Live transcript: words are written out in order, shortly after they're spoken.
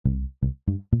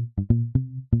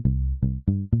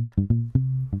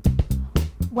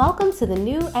Welcome to the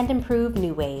new and improved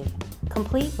New Wave,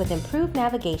 complete with improved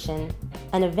navigation,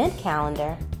 an event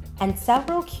calendar, and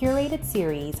several curated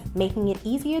series making it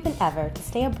easier than ever to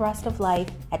stay abreast of life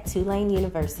at Tulane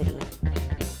University.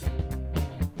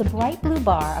 The bright blue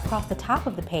bar across the top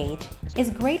of the page is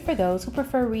great for those who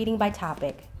prefer reading by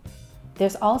topic.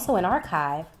 There's also an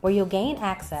archive where you'll gain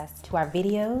access to our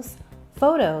videos,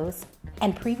 photos,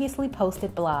 and previously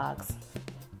posted blogs.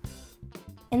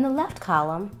 In the left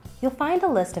column, you'll find a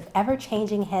list of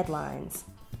ever-changing headlines.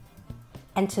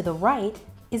 And to the right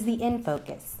is the In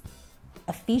Focus,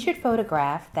 a featured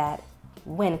photograph that,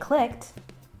 when clicked,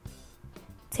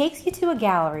 takes you to a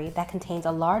gallery that contains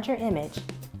a larger image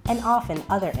and often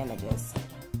other images.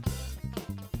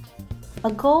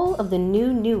 A goal of the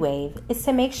New Wave is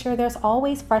to make sure there's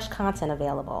always fresh content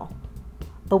available.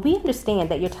 But we understand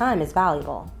that your time is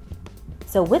valuable.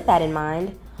 So with that in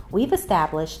mind, we've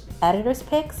established Editor's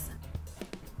Picks,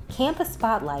 Campus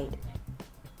Spotlight,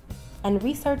 and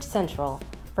Research Central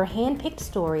for hand-picked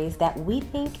stories that we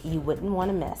think you wouldn't want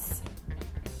to miss.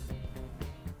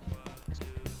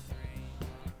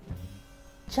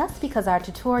 Just because our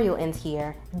tutorial ends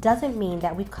here doesn't mean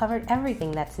that we've covered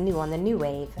everything that's new on the New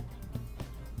Wave.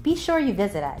 Be sure you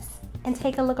visit us and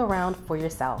take a look around for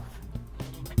yourself.